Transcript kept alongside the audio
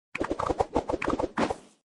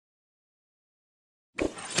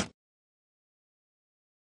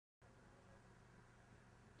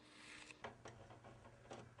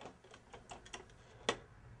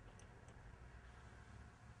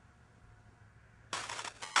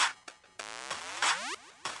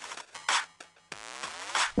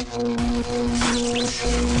Suede,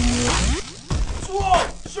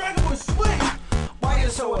 striking with Suede. Why you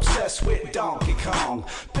so obsessed with Donkey Kong?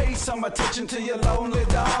 Pay some attention to your lonely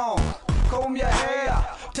dong. Comb your hair,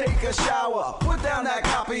 take a shower, put down that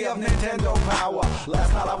copy of Nintendo Power.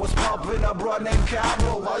 Last night I was pumping a broad named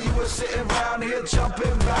Carol while you were sitting around here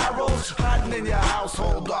jumping barrels, hiding in your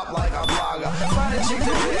household up like a blogger, finding chicks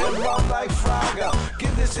to hit and run like Frogger.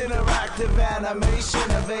 Give this interactive animation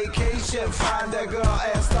a vacation. Find a girl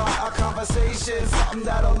and start a conversation, something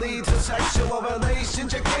that'll lead to sexual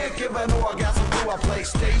relations. You can't give an orgasm to a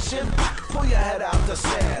PlayStation. Pull your head out the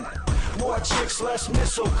sand. More chicks, less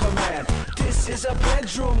missile command. This is a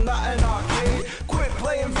bedroom, not an arcade. Quit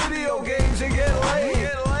playing video games and get laid.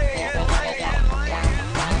 Get laid, get laid, get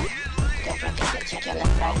laid. Don't forget to check your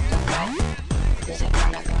left, right. There's a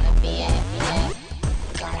gonna be a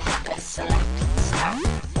gonna help us select. Stop.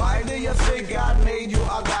 Why do you think God made you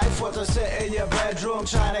a guy for to sit in your bedroom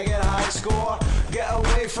trying to get a high score? Get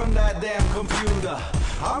away from that damn computer.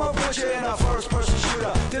 I'm a butcher in a first-person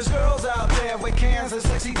shooter. There's girls out there with cans and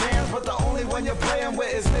sexy tans, but the only one you're playing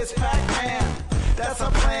with is Miss Pac-Man. That's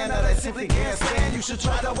a plan that I simply can't stand. You should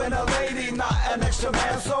try to win a lady, not an extra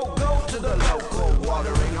man. So go to the local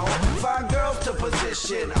watering hole, find girls to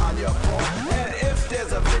position on your phone. And if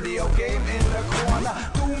there's a video game in the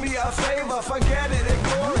corner, do me a favor, forget it,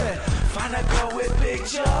 ignore it. Find a girl with big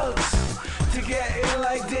jugs to get in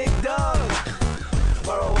like Dick Doug.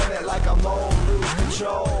 Burrow in it like a mole, lose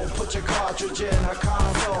control. Put your cartridge in her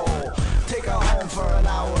console. Take her home for an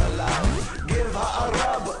hour, love. Give her a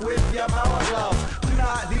rub with your power glove. Do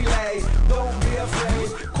not delay, don't be afraid.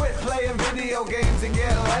 Quit playing video games and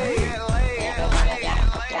get laid. Get laid, get laid, get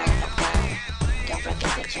laid. Don't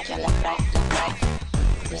forget to check your left, right.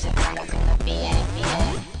 There's a gonna be a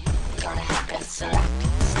gonna help us select.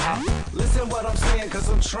 Stop. Listen what I'm saying, cause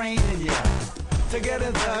I'm training ya to get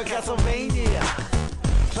into Castlevania.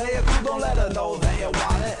 Play it cool, don't let her know that you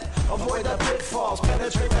want it. Avoid the pitfalls,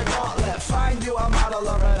 penetrate the gauntlet. Find you a model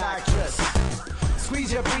or an actress.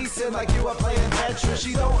 Squeeze your piece in like you were playing Tetris.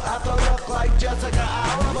 She don't have to look like Jessica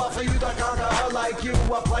Alba for you to conquer her like you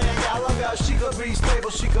were playing Gallagher. She could be stable,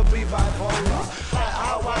 she could be bipolar.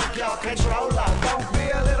 I'll work your controller. Don't be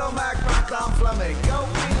a little Mac, I'm Flamingo.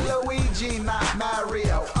 Be Luigi, not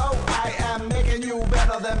Mario. Oh, I am making you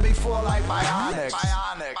better than before like Bionics.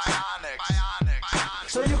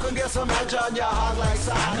 So you can get some edge on your heart like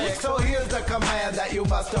Sonic. So here's the command that you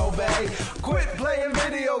must obey. Quit playing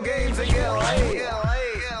video games and get laid. Get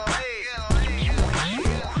laid, get laid, get laid, get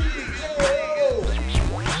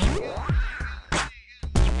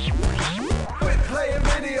laid. Quit playing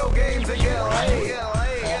video games and get laid. Get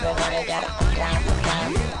laid, get Everybody got up, down.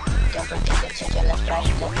 Don't forget to check your left,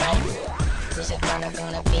 right. There's a gonna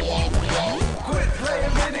be a Quit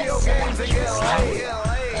playing video games and get laid.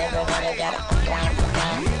 Everybody got up, down.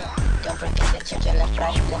 Don't forget to check your left,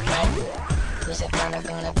 right. There's a gonna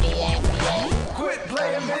be a Quit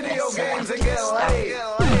playing video games and get laid.